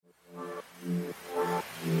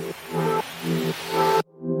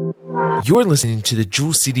You're listening to the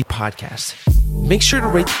Jewel City Podcast. Make sure to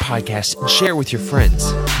rate the podcast and share it with your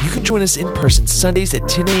friends. You can join us in person Sundays at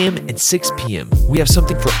 10 a.m. and 6 p.m. We have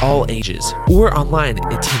something for all ages, or online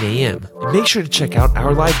at 10 a.m. And make sure to check out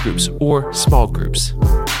our live groups or small groups.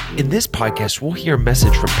 In this podcast, we'll hear a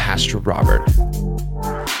message from Pastor Robert.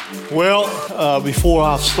 Well, before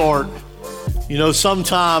I start,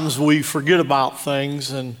 sometimes we forget about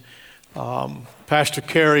things, and Pastor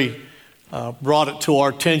Kerry brought it to our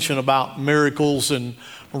attention about miracles and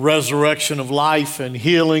resurrection of life and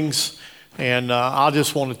healings. And I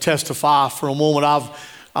just want to testify for a moment.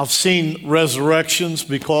 I've seen resurrections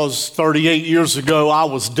because 38 years ago I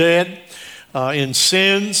was dead in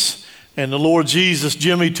sins, and the Lord Jesus,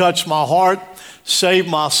 Jimmy, touched my heart, saved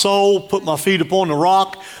my soul, put my feet upon the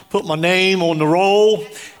rock, put my name on the roll.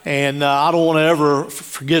 And I don't want to ever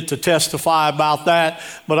forget to testify about that.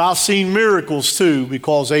 But I've seen miracles too,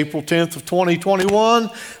 because April 10th of 2021,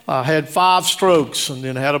 I had 5 strokes and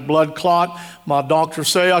then had a blood clot. My doctors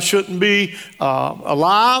say I shouldn't be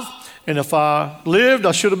alive. And if I lived,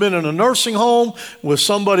 I should have been in a nursing home with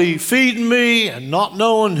somebody feeding me and not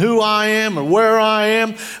knowing who I am or where I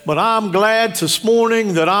am. But I'm glad this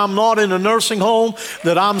morning that I'm not in a nursing home,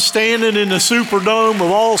 that I'm standing in the Superdome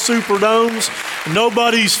of all Superdomes.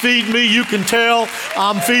 Nobody's feeding me. You can tell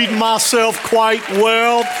I'm feeding myself quite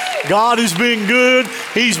well. God has been good.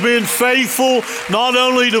 He's been faithful, not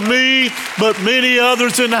only to me, but many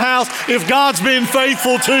others in the house. If God's been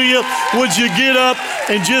faithful to you, would you get up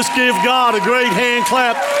and just give God a great hand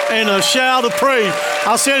clap and a shout of praise?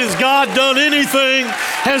 I said, has God done anything?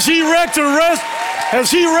 Has He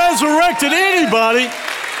resurrected anybody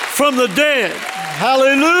from the dead?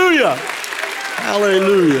 Hallelujah.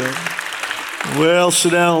 Hallelujah. Well,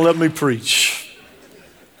 sit down and let me preach.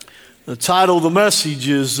 The title of the message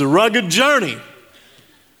is The Rugged Journey.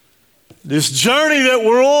 This journey that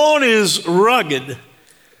we're on is rugged.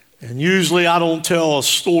 And usually I don't tell a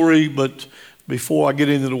story, but before I get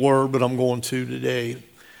into the word, but I'm going to today.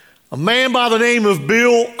 A man by the name of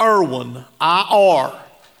Bill Irwin, I-R-W-I-N,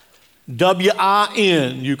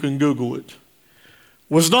 you can Google it,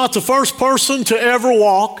 was not the first person to ever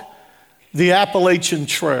walk the Appalachian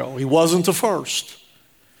Trail. He wasn't the first.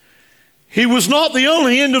 He was not the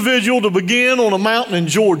only individual to begin on a mountain in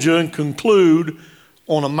Georgia and conclude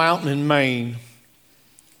on a mountain in Maine.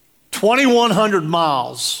 2,100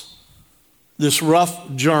 miles. This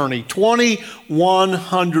rough journey,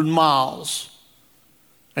 2,100 miles.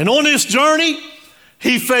 And on this journey,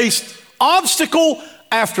 he faced obstacle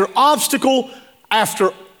after obstacle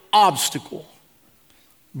after obstacle.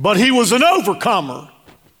 But he was an overcomer.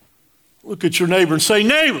 Look at your neighbor and say,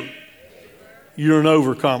 neighbor, you're an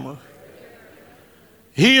overcomer.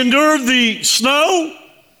 He endured the snow,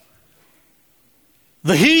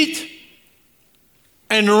 the heat,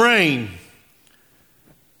 and the rain.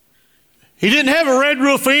 He didn't have a Red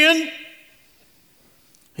Roof Inn.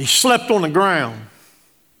 He slept on the ground.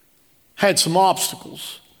 Had some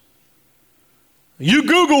obstacles. You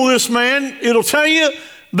Google this man, it'll tell you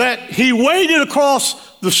that he waded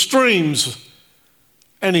across the streams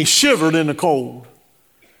and he shivered in the cold.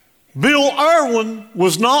 Bill Irwin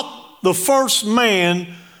was not the first man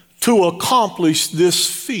to accomplish this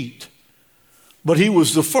feat, but he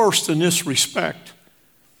was the first in this respect.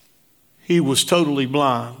 He was totally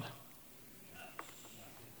blind.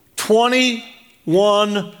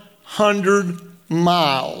 2,100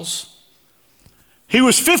 miles. He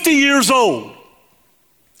was 50 years old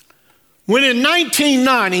when in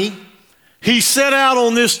 1990 he set out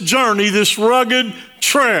on this journey, this rugged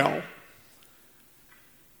trail.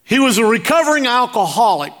 He was a recovering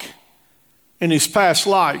alcoholic in his past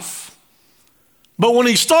life. But when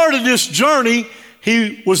he started this journey,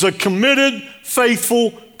 he was a committed,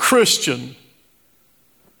 faithful Christian.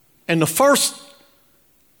 And the first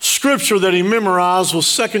scripture that he memorized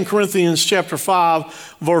was 2 Corinthians chapter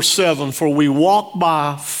 5, verse 7. For we walk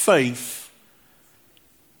by faith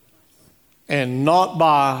and not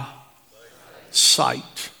by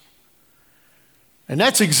sight. And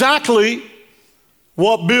that's exactly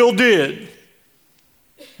what Bill did.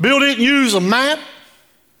 Bill didn't use a map.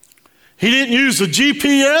 He didn't use a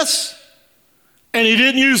GPS. And he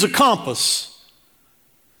didn't use a compass.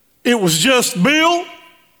 It was just Bill,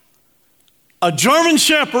 a German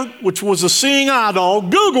Shepherd, which was a seeing eye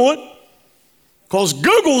dog. Google it, because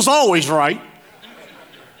Google's always right.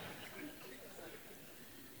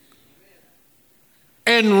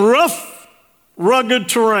 And rough, rugged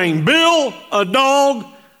terrain. Bill, a dog,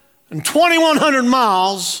 and 2,100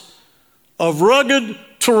 miles of rugged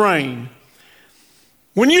terrain.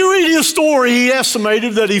 When you read his story, he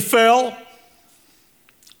estimated that he fell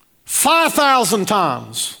 5,000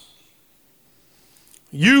 times.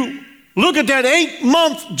 You look at that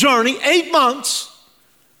 8-month journey, 8 months,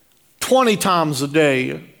 20 times a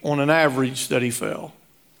day on an average that he fell.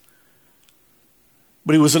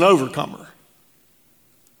 But he was an overcomer.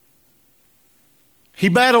 He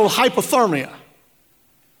battled hypothermia.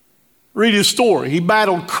 Read his story. He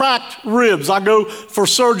battled cracked ribs. I go for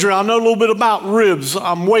surgery. I know a little bit about ribs.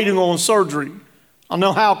 I'm waiting on surgery. I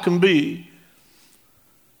know how it can be.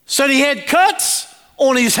 Said he had cuts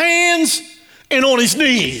on his hands and on his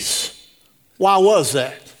knees. Why was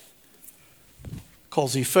that?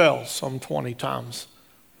 Because he fell some 20 times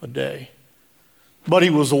a day. But he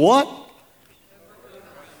was a what?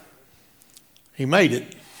 He made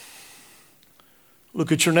it.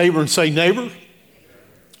 Look at your neighbor and say, neighbor,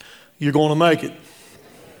 you're going to make it.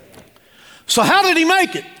 So how did he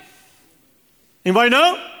make it? Anybody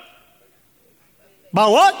know? By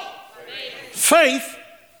what? Faith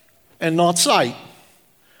and not sight.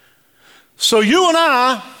 So you and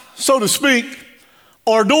I, so to speak,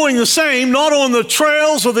 are doing the same, not on the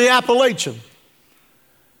trails of the Appalachian,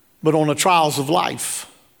 but on the trials of life.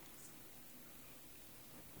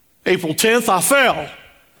 April 10th, I fell.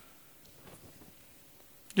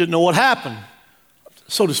 Didn't know what happened.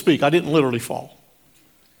 So to speak, I didn't literally fall.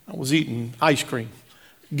 I was eating ice cream.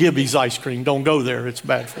 Gibby's ice cream. Don't go there. It's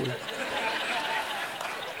bad for you.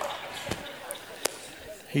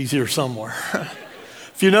 He's here somewhere.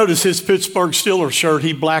 If you notice his Pittsburgh Steelers shirt,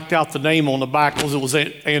 he blacked out the name on the back because it was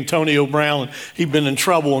Antonio Brown. And he'd been in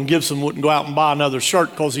trouble, and Gibson wouldn't go out and buy another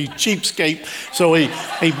shirt because he's cheapskate. So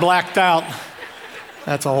he blacked out.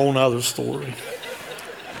 That's a whole nother story.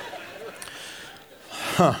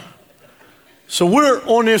 So we're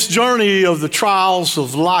on this journey of the trials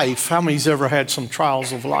of life. How many's ever had some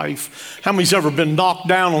trials of life? How many's ever been knocked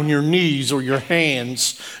down on your knees or your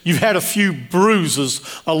hands? You've had a few bruises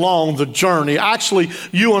along the journey. Actually,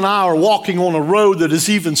 you and I are walking on a road that is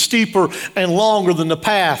even steeper and longer than the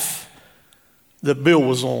path that Bill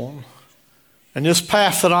was on. And this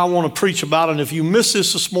path that I want to preach about, and if you miss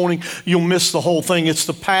this morning, you'll miss the whole thing. It's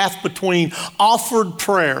the path between offered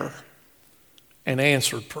prayer and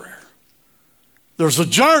answered prayer. There's a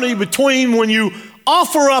journey between when you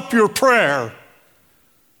offer up your prayer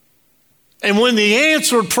and when the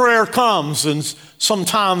answered prayer comes. And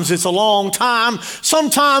sometimes it's a long time.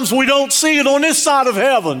 Sometimes we don't see it on this side of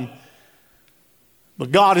heaven.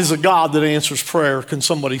 But God is a God that answers prayer. Can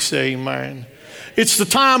somebody say amen? It's the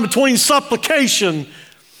time between supplication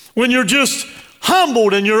when you're just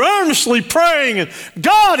humbled and you're earnestly praying. And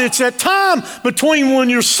God, it's that time between when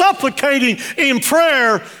you're supplicating in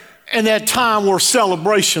prayer and that time where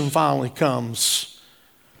celebration finally comes.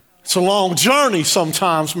 It's a long journey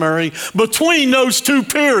sometimes, Mary, between those two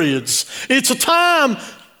periods. It's a time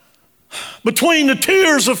between the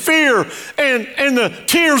tears of fear and the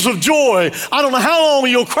tears of joy. I don't know how long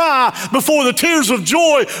you'll cry before the tears of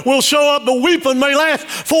joy will show up. The weeping may last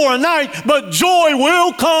for a night, but joy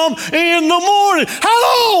will come in the morning.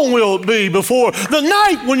 How long will it be before the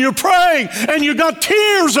night when you're praying and you got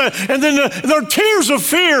tears and then there are tears of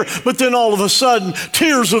fear, but then all of a sudden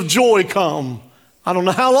tears of joy come? I don't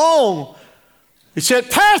know how long. It's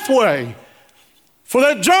that pathway. For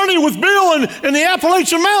that journey with Bill in the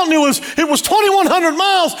Appalachian Mountain, it was 2,100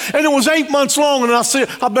 miles, and it was 8 months long, and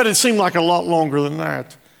I bet it seemed like a lot longer than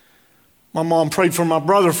that. My mom prayed for my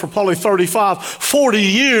brother for probably 35, 40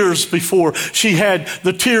 years before she had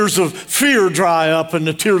the tears of fear dry up and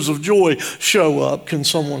the tears of joy show up. Can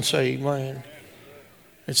someone say amen?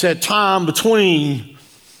 It's that time between,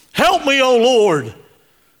 help me, O Lord.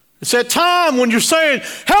 It's that time when you're saying,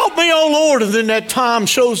 help me, O Lord, and then that time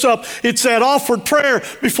shows up. It's that offered prayer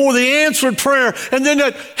before the answered prayer, and then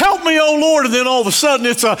that, help me, O Lord, and then all of a sudden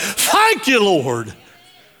it's a, thank you, Lord.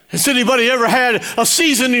 Has anybody ever had a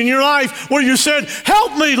season in your life where you said,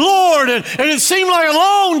 help me, Lord, and it seemed like a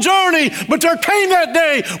long journey, but there came that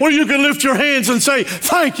day where you could lift your hands and say,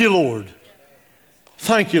 thank you, Lord.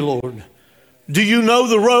 Thank you, Lord. Do you know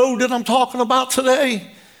the road that I'm talking about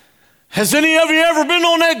today? Has any of you ever been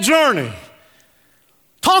on that journey?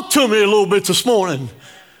 Talk to me a little bit this morning.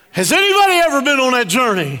 Has anybody ever been on that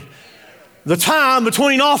journey? The time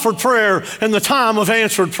between offered prayer and the time of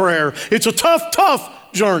answered prayer. It's a tough,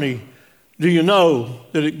 tough journey. Do you know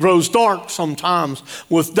that it grows dark sometimes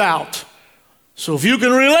with doubt? So if you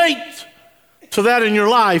can relate to that in your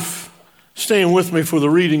life, stand with me for the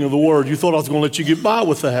reading of the word. You thought I was going to let you get by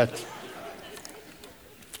with that.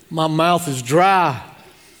 My mouth is dry.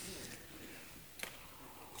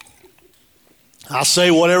 I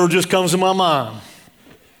say whatever just comes to my mind.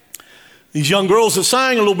 These young girls that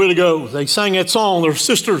sang a little bit ago, they sang that song, their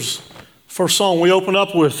sisters, first song we opened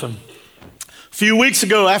up with them. A few weeks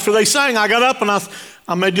ago, after they sang, I got up and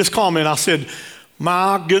I made this comment. I said,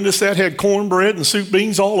 my goodness, that had cornbread and soup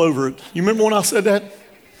beans all over it. You remember when I said that?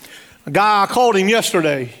 A guy, I called him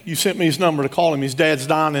yesterday. You sent me his number to call him. His dad's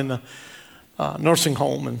dying in the nursing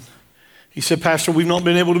home. And he said, Pastor, we've not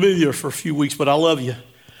been able to be there for a few weeks, but I love you.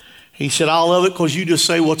 He said, I love it because you just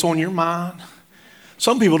say what's on your mind.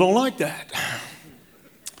 Some people don't like that.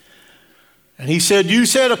 And he said, you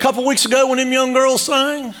said a couple weeks ago when them young girls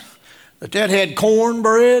sang that had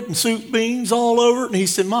cornbread and soup beans all over it. And he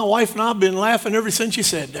said, my wife and I have been laughing ever since you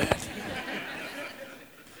said that.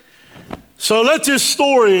 So let this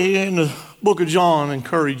story in the book of John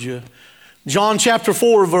encourage you. John chapter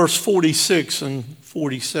 4, verse 46 and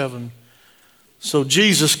 47. So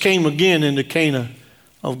Jesus came again into Cana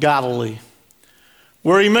of Galilee,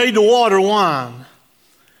 where he made the water wine.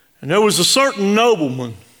 And there was a certain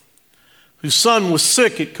nobleman whose son was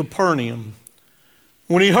sick at Capernaum.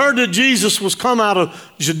 When he heard that Jesus was come out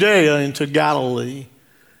of Judea into Galilee,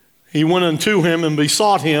 he went unto him and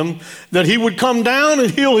besought him that he would come down and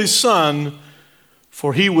heal his son,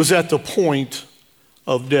 for he was at the point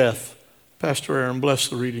of death. Pastor Aaron, bless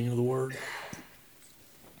the reading of the word.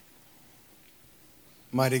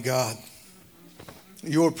 Mighty God,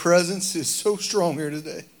 your presence is so strong here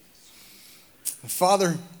today.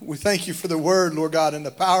 Father, we thank you for the word, Lord God, and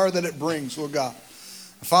the power that it brings, Lord God.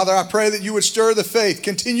 Father, I pray that you would stir the faith.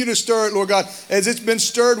 Continue to stir it, Lord God. As it's been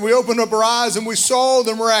stirred, we opened up our eyes and we saw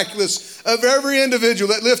the miraculous of every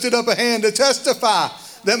individual that lifted up a hand to testify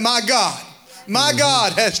that my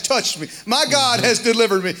God has touched me. My God has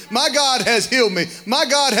delivered me. My God has healed me. My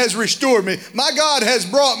God has restored me. My God has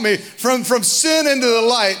brought me from sin into the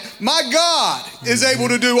light. My God is able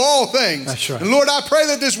to do all things. That's right. And Lord, I pray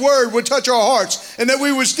that this word would touch our hearts and that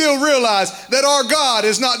we would still realize that our God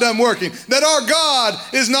is not done working, that our God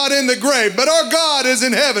is not in the grave, but our God is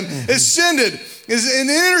in heaven, ascended, is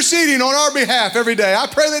interceding on our behalf every day. I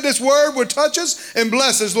pray that this word would touch us and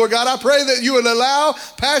bless us, Lord God. I pray that you would allow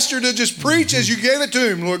Pastor to just preach as you gave it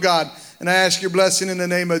to him, Lord God. And I ask your blessing in the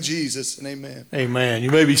name of Jesus, and amen. Amen. You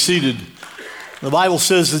may be seated. The Bible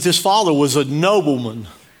says that this father was a nobleman.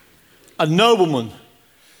 A nobleman.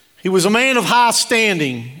 He was a man of high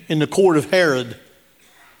standing in the court of Herod.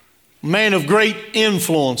 A man of great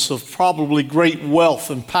influence, of probably great wealth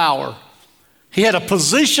and power. He had a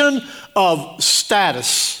position of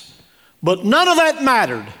status, but none of that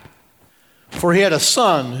mattered, for he had a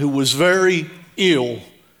son who was very ill.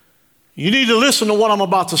 You need to listen to what I'm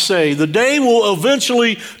about to say. The day will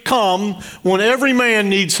eventually come when every man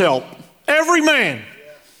needs help. Every man.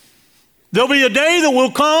 There'll be a day that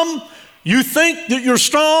will come. You think that you're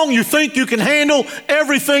strong, you think you can handle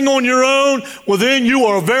everything on your own, well then you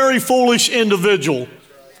are a very foolish individual.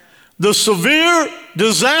 The severe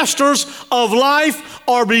disasters of life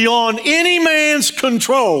are beyond any man's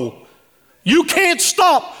control. You can't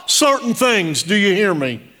stop certain things, do you hear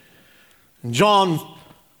me? In John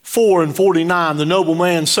 4 and 49, the noble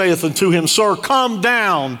man saith unto him, Sir, come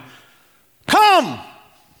down. Come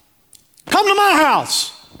to my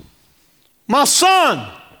house. My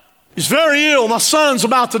son is very ill. My son's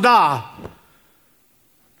about to die.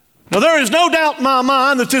 Now there is no doubt in my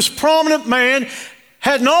mind that this prominent man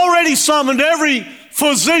hadn't already summoned every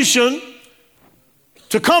physician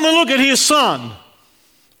to come and look at his son.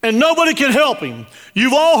 And nobody could help him.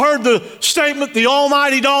 You've all heard the statement, the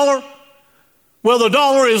almighty dollar. Well, the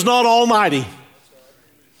dollar is not almighty.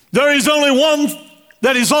 There is only one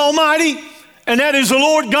that is almighty, and that is the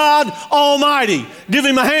Lord God Almighty. Give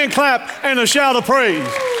him a hand clap and a shout of praise.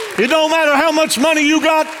 It don't matter how much money you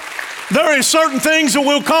got. There is certain things that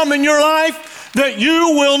will come in your life that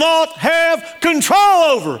you will not have control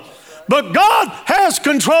over. But God has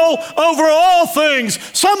control over all things.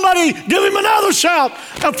 Somebody give him another shout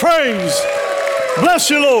of praise. Bless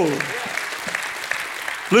you, Lord.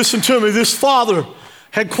 Listen to me, this father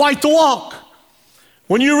had quite the walk.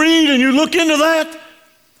 When you read and you look into that,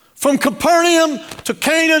 from Capernaum to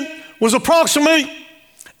Canaan was approximately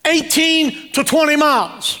 18 to 20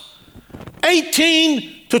 miles.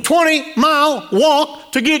 18 to 20 mile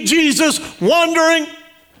walk to get Jesus wondering,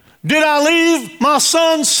 did I leave my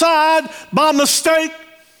son's side by mistake?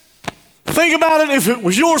 Think about it. If it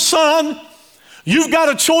was your son, you've got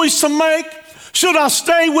a choice to make. Should I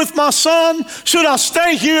stay with my son? Should I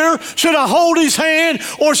stay here? Should I hold his hand?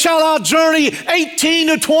 Or shall I journey 18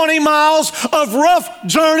 to 20 miles of rough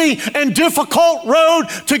journey and difficult road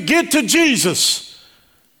to get to Jesus?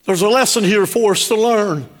 There's a lesson here for us to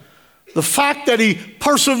learn. The fact that he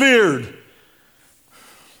persevered.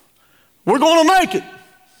 We're going to make it.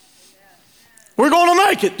 We're going to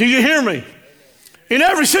make it. Do you hear me? In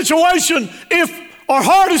every situation, if our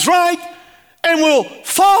heart is right and will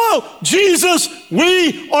follow Jesus,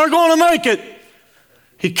 we are going to make it.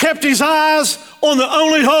 He kept his eyes on the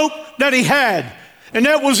only hope that he had, and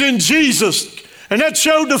that was in Jesus. And that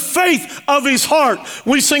showed the faith of his heart.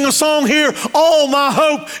 We sing a song here, all my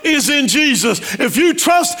hope is in Jesus. If you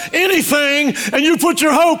trust anything and you put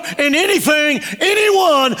your hope in anything,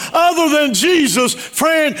 anyone other than Jesus,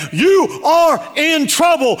 friend, you are in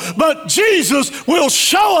trouble. But Jesus will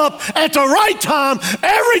show up at the right time,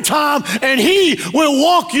 every time, and he will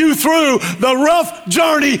walk you through the rough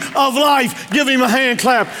journey of life. Give him a hand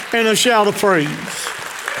clap and a shout of praise.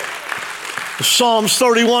 Psalms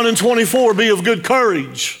 31 and 24, be of good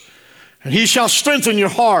courage, and he shall strengthen your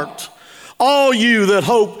heart, all you that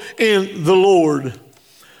hope in the Lord.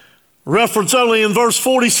 Reference only in verse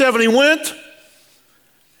 47, he went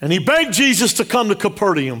and he begged Jesus to come to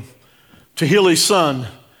Capernaum to heal his son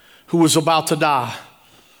who was about to die.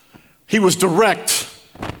 He was direct.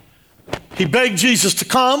 He begged Jesus to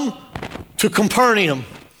come to Capernaum.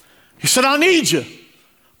 He said, I need you.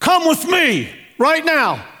 Come with me right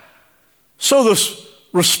now. So the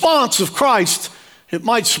response of Christ, it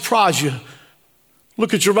might surprise you.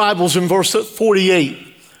 Look at your Bibles in verse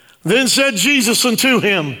 48. Then said Jesus unto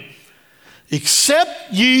him,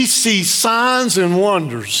 except ye see signs and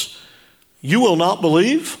wonders, you will not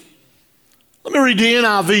believe? Let me read the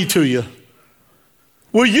NIV to you.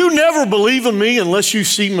 Will you never believe in me unless you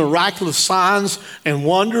see miraculous signs and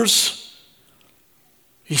wonders?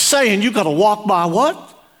 He's saying you got to walk by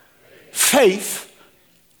what? Faith.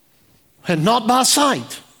 And not by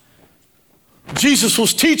sight. Jesus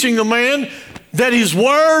was teaching the man that his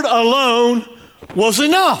word alone was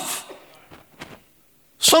enough.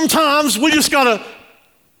 Sometimes we just got to,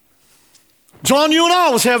 John, you and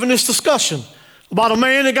I was having this discussion about a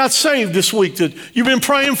man that got saved this week that you've been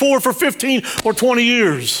praying for 15 or 20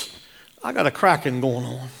 years. I got a cracking going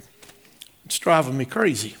on. It's driving me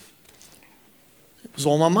crazy. It was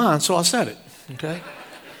on my mind, so I said it, okay?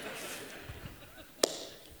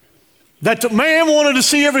 That the man wanted to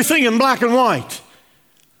see everything in black and white.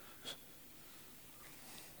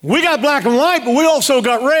 We got black and white, but we also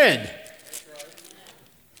got red.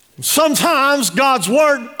 Sometimes God's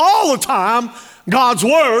word, all the time, God's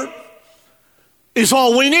word is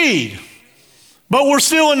all we need. But we're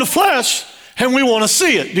still in the flesh and we want to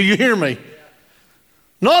see it. Do you hear me?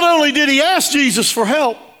 Not only did he ask Jesus for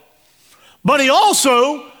help, but he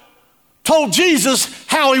also told Jesus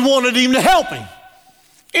how he wanted him to help him.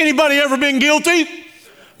 Anybody ever been guilty?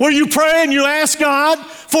 Where you pray and you ask God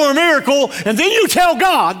for a miracle and then you tell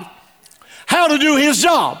God how to do his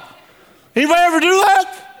job. Anybody ever do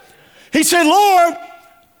that? He said, Lord,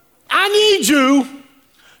 I need you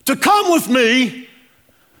to come with me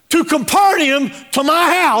to Capernaum, to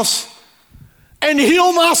my house, and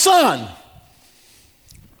heal my son.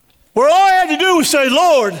 Where all I had to do was say,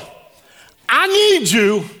 Lord, I need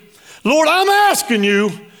you. Lord, I'm asking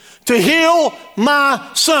you to heal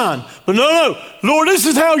my son. But no, Lord, this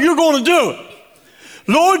is how you're going to do it.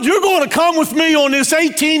 Lord, you're going to come with me on this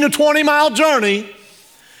 18 to 20 mile journey.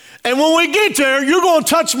 And when we get there, you're going to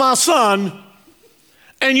touch my son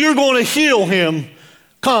and you're going to heal him.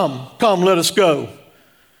 Come, let us go.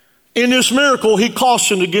 In this miracle, he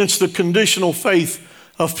cautioned against the conditional faith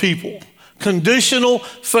of people. Conditional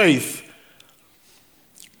faith.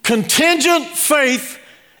 Contingent faith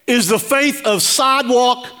is the faith of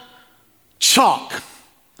sidewalk chalk.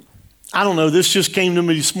 I don't know, this just came to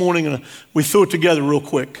me this morning and we threw it together real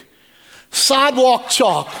quick. Sidewalk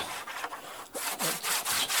chalk.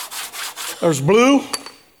 There's blue.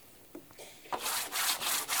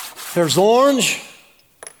 There's orange.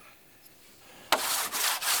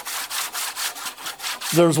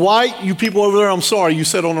 There's white. You people over there, I'm sorry, you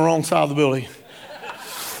sat on the wrong side of the building.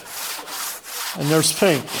 And there's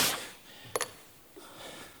pink.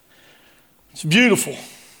 It's beautiful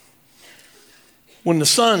when the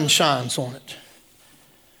sun shines on it.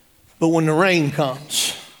 But when the rain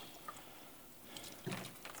comes,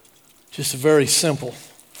 just a very simple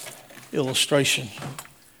illustration.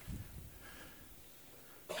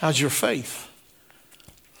 How's your faith?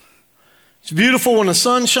 It's beautiful when the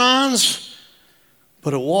sun shines,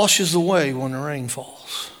 but it washes away when the rain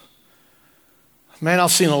falls. Man,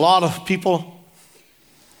 I've seen a lot of people,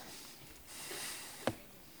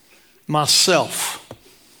 myself,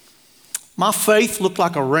 my faith looked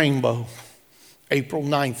like a rainbow April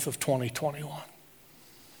 9th of 2021.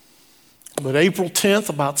 But April 10th,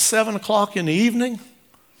 about 7 o'clock in the evening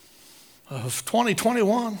of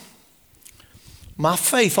 2021, my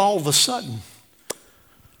faith all of a sudden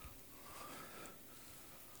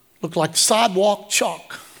looked like sidewalk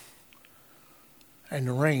chalk, and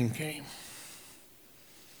the rain came.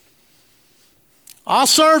 I'll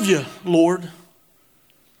serve you, Lord.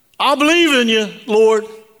 I believe in you, Lord,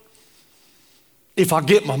 if I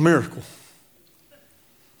get my miracle.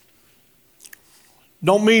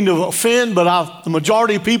 Don't mean to offend, but the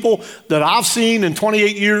majority of people that I've seen in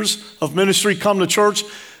 28 years of ministry come to church,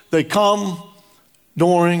 they come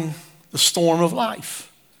during the storm of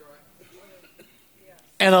life.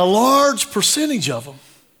 And a large percentage of them,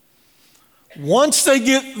 once they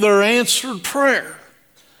get their answered prayer,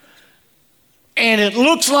 and it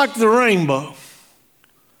looks like the rainbow,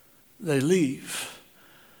 they leave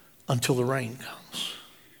until the rain comes.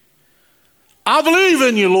 I believe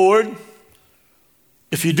in you, Lord,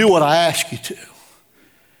 if you do what I ask you to,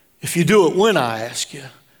 if you do it when I ask you,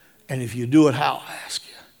 and if you do it how I ask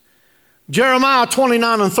you. Jeremiah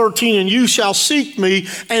 29:13, and you shall seek me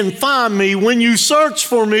and find me when you search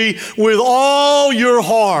for me with all your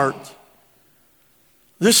heart.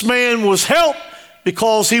 This man was helped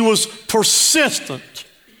because he was persistent.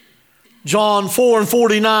 John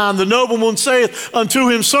 4:49, the nobleman saith unto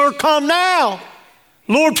him, Sir, come now.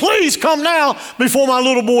 Lord, please come now before my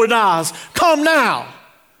little boy dies. Come now.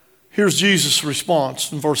 Here's Jesus'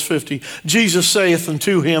 response in verse 50. Jesus saith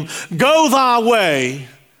unto him, Go thy way,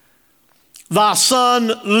 thy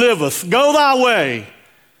son liveth. Go thy way.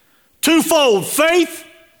 Twofold, faith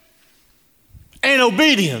and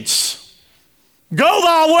obedience. Go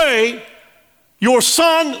thy way, your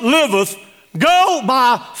son liveth. Go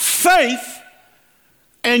by faith,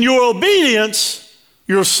 and your obedience,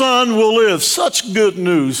 your son will live. Such good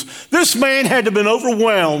news. This man had to have been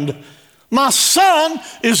overwhelmed. My son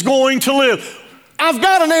is going to live. I've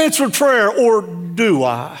got an answered prayer, or do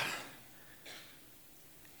I?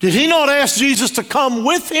 Did he not ask Jesus to come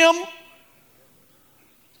with him?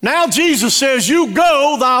 Now Jesus says, you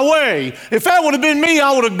go thy way. If that would have been me,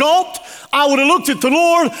 I would have gulped. I would have looked at the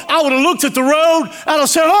Lord. I would have looked at the road, and I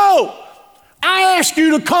said, oh, I ask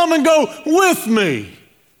you to come and go with me.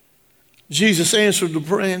 Jesus answered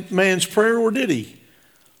the man's prayer, or did he?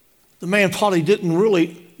 The man probably didn't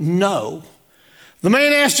really know. The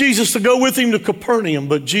man asked Jesus to go with him to Capernaum,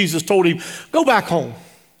 but Jesus told him, go back home.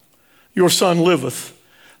 Your son liveth.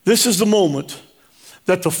 This is the moment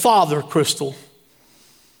that the father, Crystal,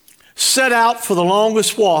 set out for the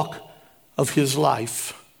longest walk of his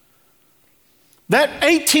life. That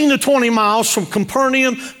 18 to 20 miles from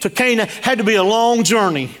Capernaum to Cana had to be a long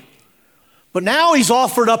journey. But now he's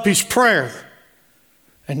offered up his prayer.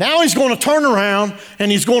 And now he's going to turn around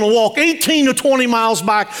and he's going to walk 18 to 20 miles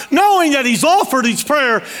back, knowing that he's offered his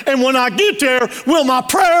prayer. And when I get there, will my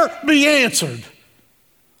prayer be answered?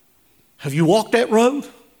 Have you walked that road?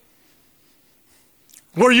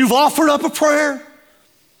 Where you've offered up a prayer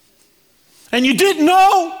and you didn't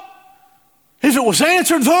know if it was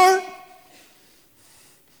answered there?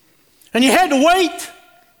 And you had to wait.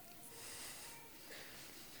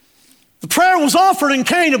 The prayer was offered in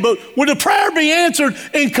Cana, but would the prayer be answered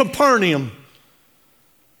in Capernaum?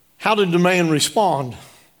 How did the man respond?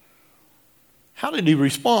 How did he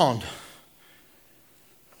respond?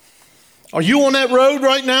 Are you on that road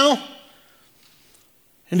right now?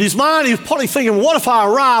 In his mind, he was probably thinking, what if I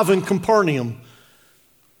arrive in Capernaum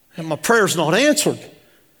and my prayer's not answered?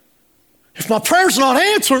 If my prayer's not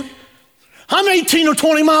answered, I'm 18 or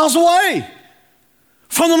 20 miles away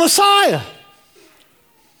from the Messiah.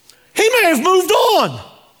 He may have moved on.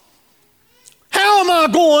 How am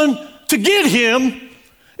I going to get him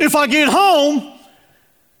if I get home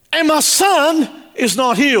and my son is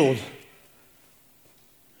not healed?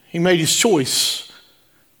 He made his choice,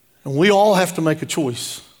 and we all have to make a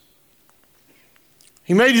choice.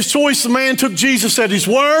 He made his choice. The man took Jesus at his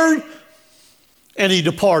word, and he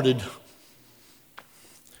departed.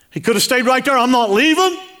 He could have stayed right there. I'm not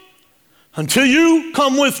leaving until you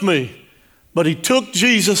come with me. But he took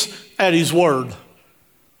Jesus at his word.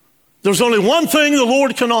 There's only one thing the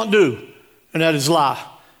Lord cannot do, and that is lie.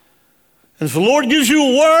 And if the Lord gives you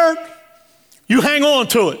a word, you hang on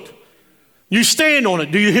to it. You stand on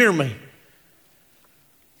it. Do you hear me?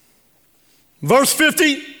 Verse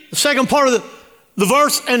 50, the second part of the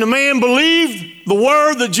verse, and the man believed the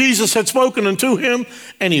word that Jesus had spoken unto him,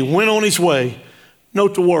 and he went on his way.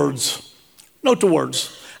 Note the words. Note the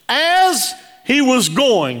words. As he was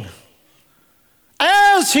going,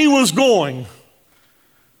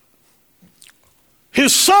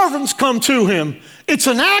 his servants come to him. It's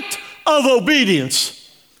an act of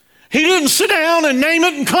obedience. He didn't sit down and name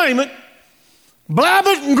it and claim it, blab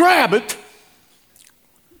it and grab it.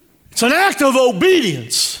 It's an act of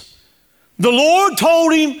obedience. The Lord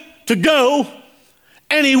told him to go,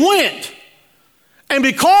 and he went. And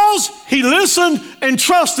because he listened and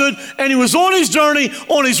trusted, and he was on his journey,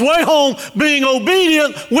 on his way home, being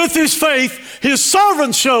obedient with his faith, his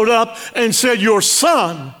servant showed up and said, your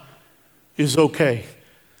son is okay.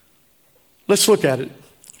 Let's look at it.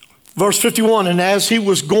 Verse 51, and as he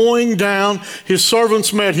was going down, his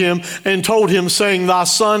servants met him and told him, saying, thy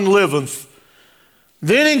son liveth.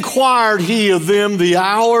 Then inquired he of them the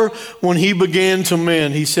hour when he began to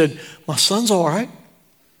mend. He said, my son's all right.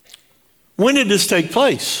 When did this take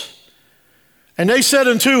place? And they said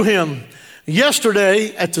unto him,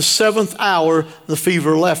 yesterday at the 7th hour the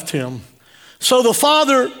fever left him. So the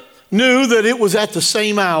father knew that it was at the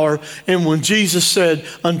same hour, and when Jesus said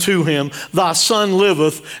unto him, thy son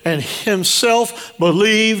liveth, and himself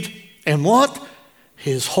believed, and what?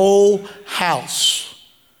 His whole house.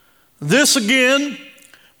 This again,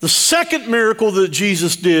 the second miracle that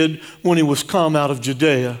Jesus did when he was come out of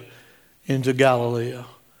Judea into Galilee.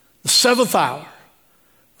 The 7th hour.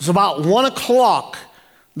 It was about 1 o'clock,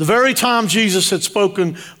 the very time Jesus had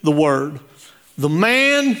spoken the word. The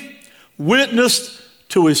man witnessed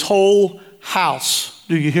to his whole house.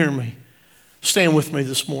 Do you hear me? Stand with me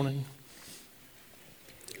this morning.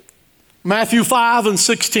 Matthew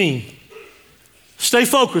 5:16. Stay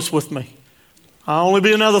focused with me. I'll only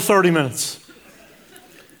be another 30 minutes.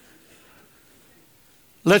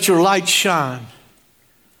 Let your light shine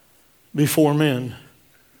before men.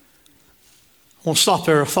 I won't stop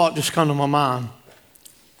there. A thought just come to my mind.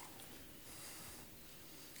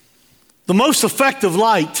 The most effective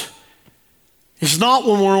light is not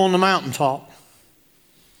when we're on the mountaintop.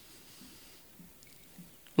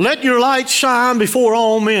 Let your light shine before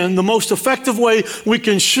all men. The most effective way we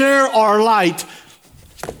can share our light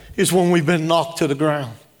is when we've been knocked to the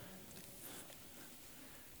ground.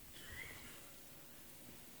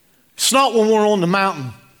 It's not when we're on the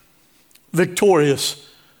mountain victorious,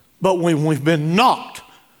 but when we've been knocked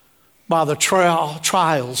by the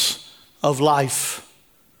trials of life.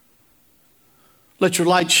 Let your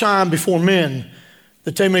light shine before men,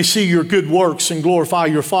 that they may see your good works and glorify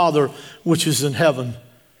your Father which is in heaven.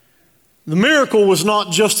 The miracle was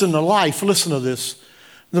not just in the life, listen to this.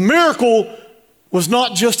 The miracle was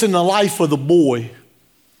not just in the life of the boy,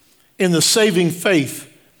 in the saving faith.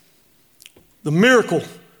 The miracle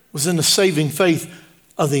was in the saving faith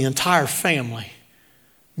of the entire family.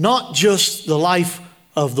 Not just the life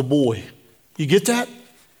of the boy. You get that?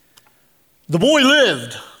 The boy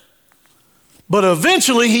lived, but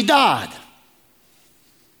eventually he died.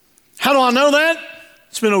 How do I know that?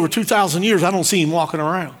 It's been over 2,000 years. I don't see him walking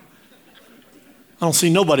around. I don't see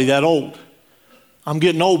nobody that old. I'm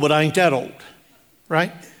getting old, but I ain't that old,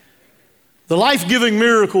 right? The life-giving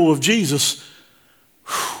miracle of Jesus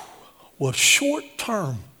was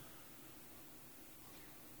short-term.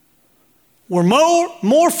 We're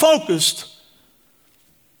more focused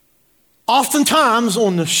oftentimes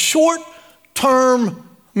on the short-term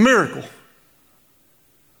miracle.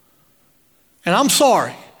 And I'm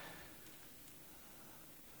sorry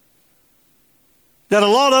that a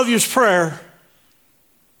lot of your prayer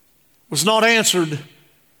was not answered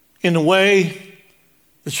in the way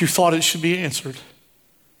that you thought it should be answered.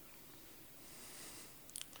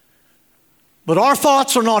 But our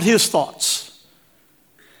thoughts are not his thoughts.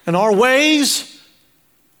 And our ways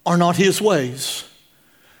are not his ways.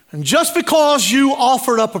 And just because you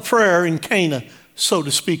offered up a prayer in Cana, so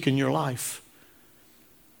to speak, in your life,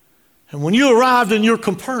 and when you arrived in your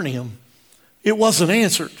Capernaum, it wasn't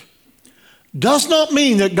answered, does not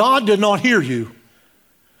mean that God did not hear you,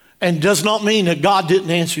 and does not mean that God didn't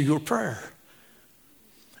answer your prayer.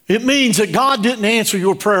 It means that God didn't answer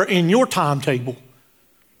your prayer in your timetable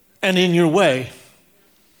and in your way.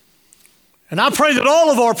 And I pray that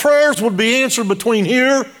all of our prayers would be answered between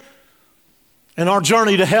here and our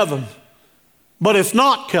journey to heaven. But if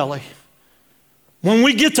not, Kelly, when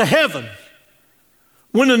we get to heaven,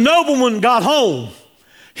 when the nobleman got home,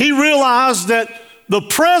 he realized that the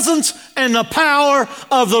presence and the power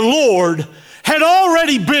of the Lord had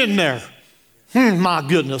already been there. My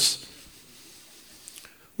goodness.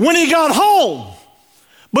 When he got home,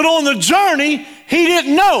 but on the journey, he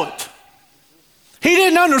didn't know it. He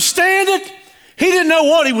didn't understand it. He didn't know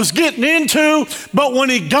what he was getting into, but when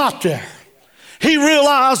he got there, he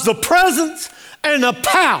realized the presence and the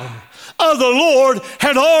power of the Lord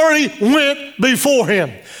had already went before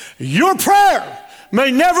him. Your prayer may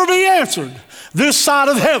never be answered this side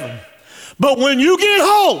of heaven, but when you get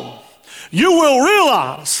home, you will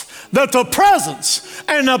realize that the presence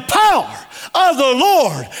and the power of the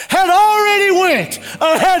Lord had already went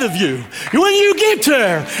ahead of you. When you get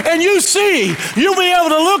there and you see, you'll be able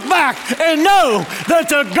to look back and know that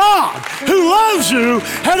the God who loves you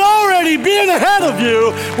had already been ahead of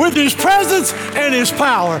you with his presence and his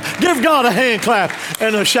power. Give God a hand clap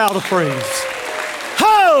and a shout of praise.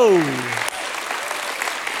 Ho!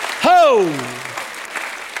 Ho!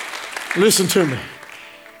 Listen to me.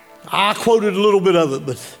 I quoted a little bit of it,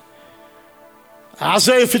 but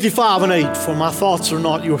Isaiah 55:8, for my thoughts are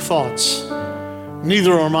not your thoughts,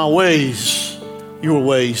 neither are my ways your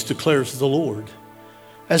ways, declares the Lord.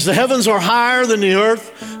 As the heavens are higher than the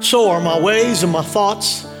earth, so are my ways and my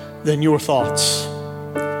thoughts than your thoughts.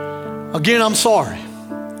 Again, I'm sorry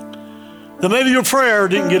that maybe your prayer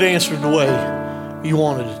didn't get answered the way you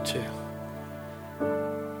wanted it to.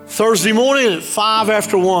 Thursday morning at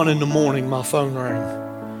 1:05 in the morning, my phone rang.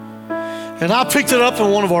 And I picked it up,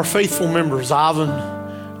 and one of our faithful members, Ivan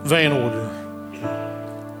Van Order,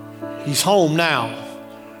 he's home now,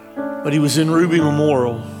 but he was in Ruby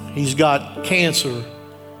Memorial. He's got cancer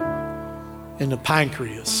in the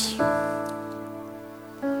pancreas.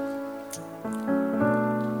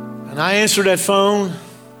 And I answered that phone.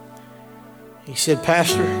 He said,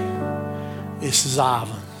 Pastor, this is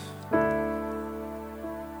Ivan.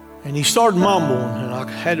 And he started mumbling, and I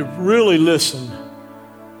had to really listen.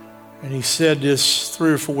 And he said this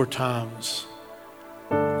 3 or 4 times.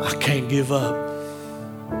 I can't give up.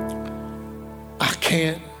 I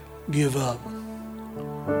can't give up.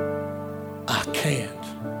 I can't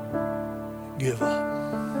give up.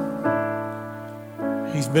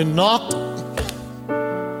 He's been knocked,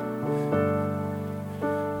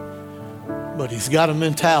 but he's got a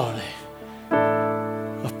mentality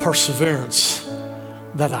of perseverance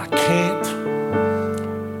that I can't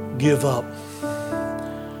give up.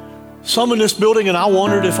 Some in this building, and I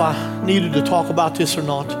wondered if I needed to talk about this or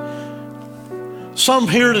not. Some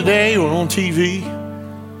here today or on TV,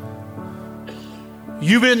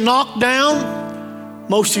 you've been knocked down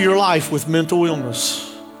most of your life with mental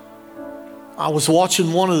illness. I was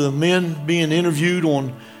watching one of the men being interviewed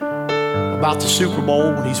about the Super Bowl,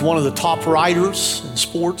 and he's one of the top writers in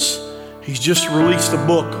sports. He's just released a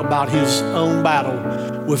book about his own battle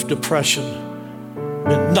with depression.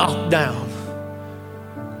 Been knocked down.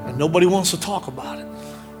 And nobody wants to talk about it.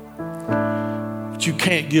 But you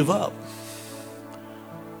can't give up.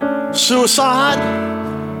 Suicide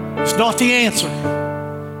is not the answer.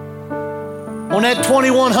 On that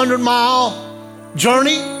 2,100-mile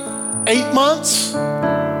journey, 8 months,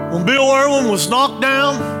 when Bill Irwin was knocked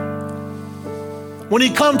down, when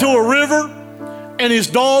he'd come to a river and his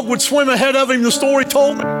dog would swim ahead of him, the story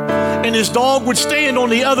told me, and his dog would stand on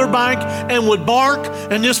the other bank and would bark,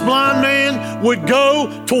 and this blind man would go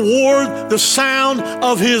toward the sound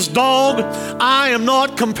of his dog. I am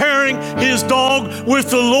not comparing his dog with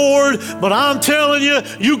the Lord, but I'm telling you,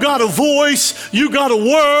 you got a voice, you got a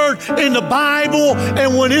word in the Bible,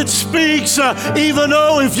 and when it speaks, even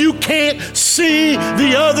though if you can't see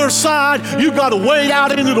the other side, you got to wade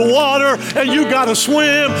out into the water, and you got to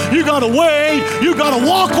swim, you got to wade, you got to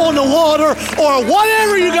walk on the water, or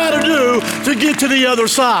whatever you got to do to get to the other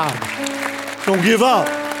side. Don't give up.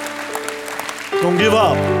 Don't give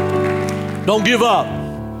up. Don't give up.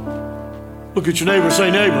 Look at your neighbor, say,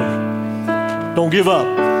 neighbor, don't give up.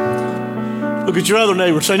 Look at your other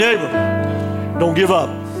neighbor, say, neighbor, don't give up.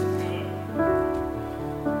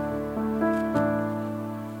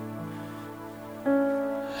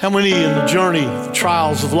 How many in the journey, the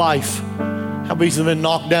trials of life, how many have been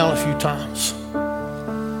knocked down a few times?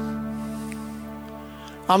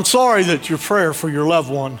 I'm sorry that your prayer for your loved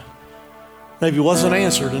one maybe wasn't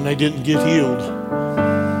answered and they didn't get healed.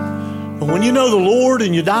 But when you know the Lord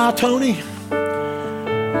and you die, Tony,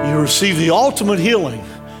 you receive the ultimate healing.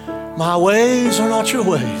 My ways are not your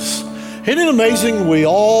ways. Isn't it amazing? We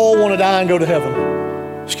all want to die and go to heaven.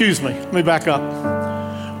 Excuse me, let me back up.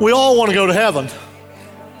 We all want to go to heaven.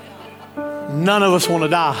 None of us want to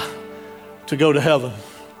die to go to heaven.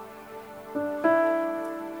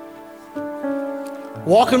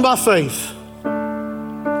 Walking by faith.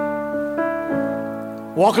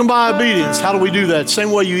 Walking by obedience. How do we do that?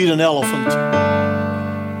 Same way you eat an elephant.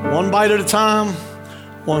 One bite at a time,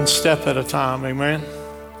 one step at a time. Amen.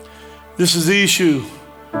 This is the issue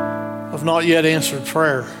of not yet answered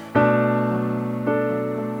prayer.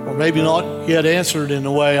 Or maybe not yet answered in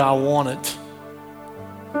the way I want it.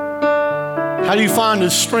 How do you find the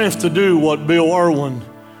strength to do what Bill Irwin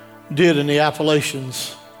did in the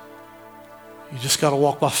Appalachians? You just got to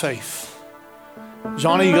walk by faith.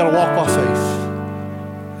 Johnny, you got to walk by faith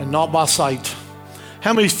and not by sight.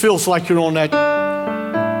 How many feels like you're on that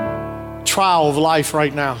trial of life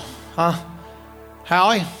right now? Huh?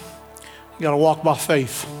 Howie? You got to walk by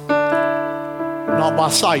faith, not by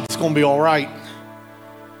sight. It's going to be all right.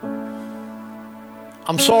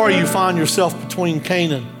 I'm sorry you find yourself between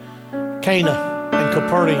Cana and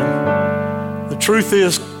Capernaum. The truth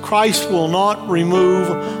is, Christ will not remove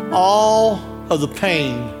all of the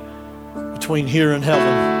pain between here and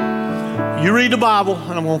heaven. You read the Bible,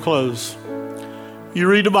 and I'm going to close. You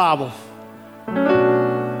read the Bible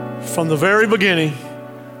from the very beginning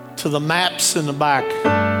to the maps in the back,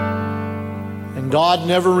 and God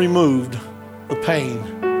never removed the pain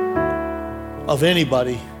of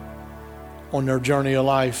anybody on their journey of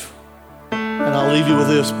life. And I'll leave you with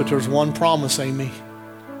this, but there's one promise, Amy.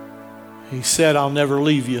 He said, I'll never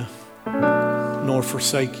leave you nor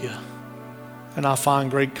forsake you. And I find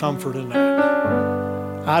great comfort in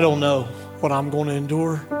that. I don't know what I'm going to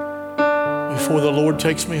endure before the Lord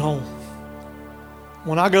takes me home.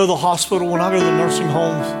 When I go to the hospital, when I go to the nursing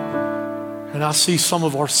homes, and I see some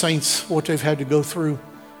of our saints, what they've had to go through,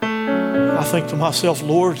 I think to myself,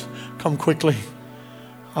 Lord, come quickly.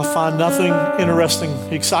 I find nothing interesting,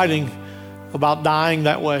 exciting about dying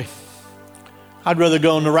that way. I'd rather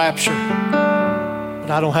go in the rapture,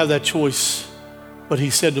 but I don't have that choice. But he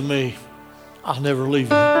said to me, I'll never leave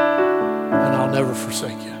you, and I'll never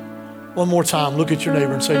forsake you. One more time, look at your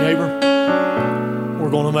neighbor and say, neighbor, we're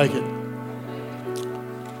going to make it.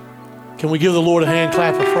 Can we give the Lord a hand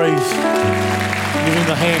clap of praise? Give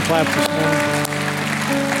him a hand clap this morning.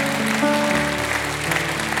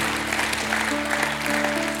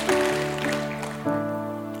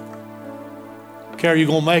 Carrie, you're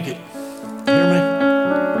going to make it. You hear me?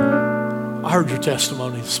 I heard your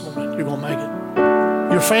testimony this morning. You're going to make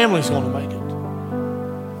it. Your family's going to make it.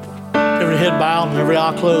 Every head bowed and every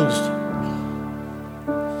eye closed.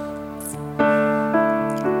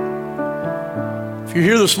 If you're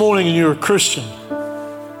here this morning and you're a Christian,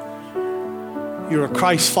 you're a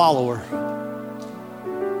Christ follower,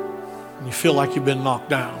 and you feel like you've been knocked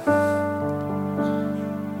down.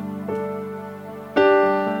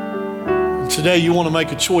 And today you want to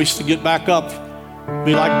make a choice to get back up,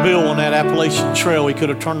 be like Bill on that Appalachian Trail. He could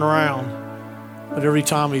have turned around, but every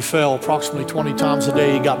time he fell, approximately 20 times a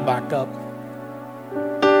day, he got back up.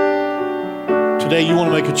 Today you want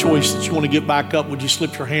to make a choice that you want to get back up. Would you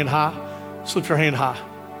slip your hand high? Slip your hand high.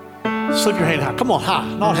 Slip your hand high. Come on,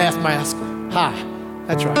 high. Not half mask. High.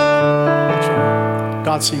 That's right. That's right.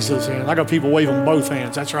 God sees those hands. I got people waving both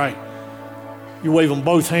hands. That's right. You wave them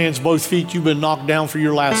both hands, both feet. You've been knocked down for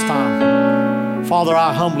your last time. Father,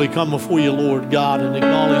 I humbly come before you, Lord God, and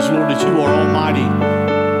acknowledge, Lord, that you are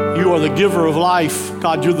almighty. You are the giver of life.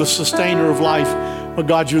 God, you're the sustainer of life. But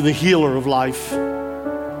God, you're the healer of life.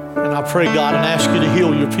 And I pray, God, and ask you to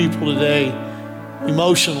heal your people today,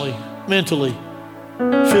 emotionally, mentally,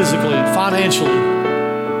 physically, financially,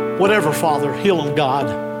 whatever, Father. Heal them, God.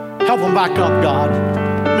 Help them back up, God.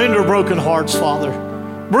 Mend their broken hearts, Father.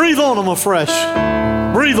 Breathe on them afresh.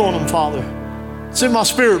 Breathe on them, Father. It's in my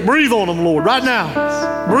spirit. Breathe on them, Lord, right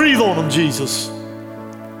now. Breathe on them, Jesus.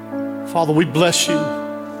 Father, we bless you.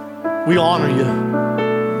 We honor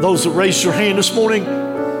you. Those that raised your hand this morning,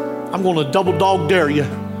 I'm going to double dog dare you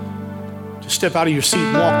to step out of your seat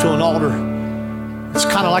and walk to an altar. It's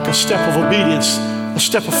kind of like a step of obedience, a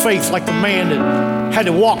step of faith, like the man that had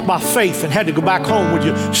to walk by faith and had to go back home. Would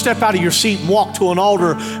you step out of your seat and walk to an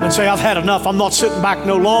altar and say, I've had enough. I'm not sitting back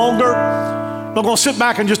no longer. I'm not going to sit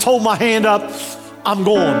back and just hold my hand up. I'm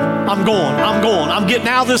going. I'm going. I'm going. I'm getting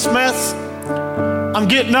out of this mess. I'm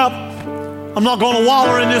getting up. I'm not going to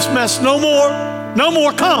wallow in this mess no more. No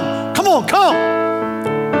more. Come. Come on. Come.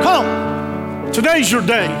 Come. Today's your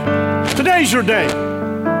day. Today's your day.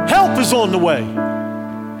 Help is on the way.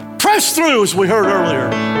 Press through, as we heard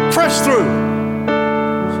earlier. Press through.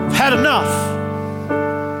 I've had enough.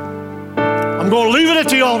 I'm going to leave it at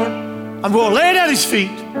the altar. I'm going to lay it at his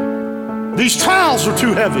feet. These trials are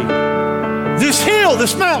too heavy. This hill,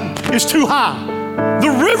 this mountain is too high. The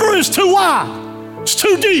river is too wide. It's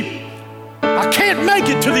too deep. I can't make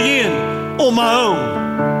it to the end on my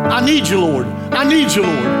own. I need you, Lord. I need you,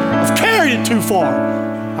 Lord. I've carried it too far.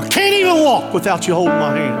 I can't even walk without you holding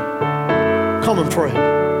my hand. Come and pray.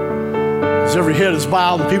 As every head is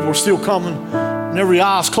bowed and people are still coming and every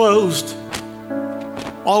eye is closed.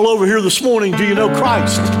 All over here this morning, do you know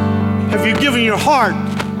Christ? Have you given your heart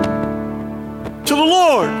to the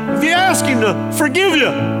Lord? Have you asked him to forgive you?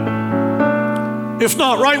 If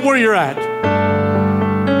not, right where you're at.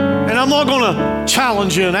 And I'm not going to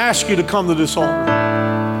challenge you and ask you to come to this altar.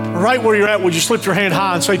 Right where you're at, would you slip your hand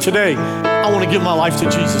high and say, today, I want to give my life to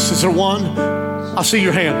Jesus. Is there one? I see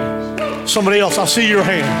your hand. Somebody else, I see your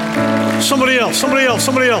hand. Somebody else, somebody else,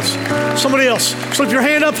 somebody else, somebody else. Slip your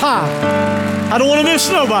hand up high. I don't want to miss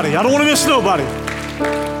nobody. I don't want to miss nobody.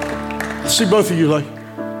 I see both of you. Like,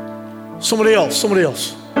 somebody else, somebody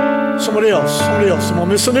else, somebody else, somebody else. Am I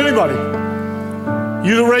missing anybody?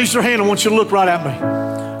 You that raised your hand, I want you to look right at me.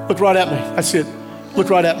 Look right at me. That's it. Look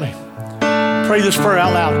right at me. Pray this prayer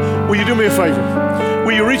out loud. Will you do me a favor?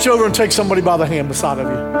 Will you reach over and take somebody by the hand beside of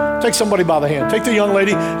you? Take somebody by the hand. Take the young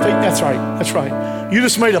lady. That's right. That's right. You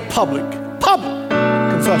just made a public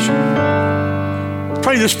confession.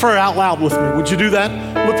 Pray this prayer out loud with me. Would you do that?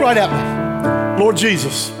 Look right at me. Lord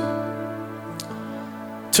Jesus,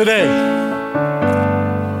 today,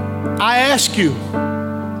 I ask you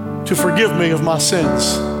to forgive me of my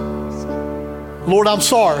sins. Lord, I'm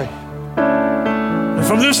sorry. And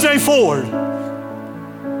from this day forward,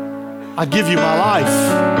 I give you my life.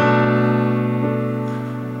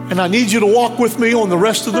 And I need you to walk with me on the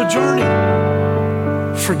rest of the journey.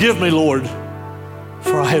 Forgive me, Lord,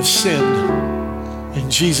 for I have sinned. In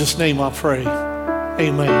Jesus' name I pray.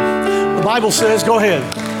 Amen. The Bible says, go ahead,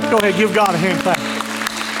 give God a hand clap.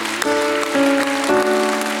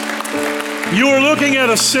 You are looking at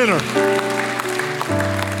a sinner.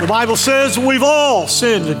 The Bible says we've all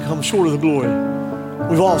sinned and come short of the glory.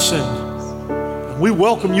 We've all sinned. We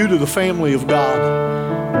welcome you to the family of God.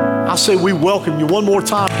 I say we welcome you. One more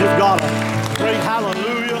time, give God a great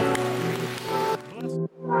hallelujah.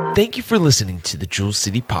 Thank you for listening to the Jewel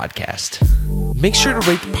City Podcast. Make sure to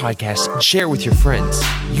rate the podcast and share it with your friends.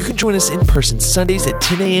 You can join us in person Sundays at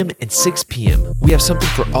 10 a.m. and 6 p.m. We have something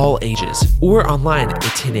for all ages, or online at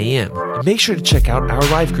 10 a.m. And make sure to check out our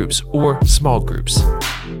live groups or small groups.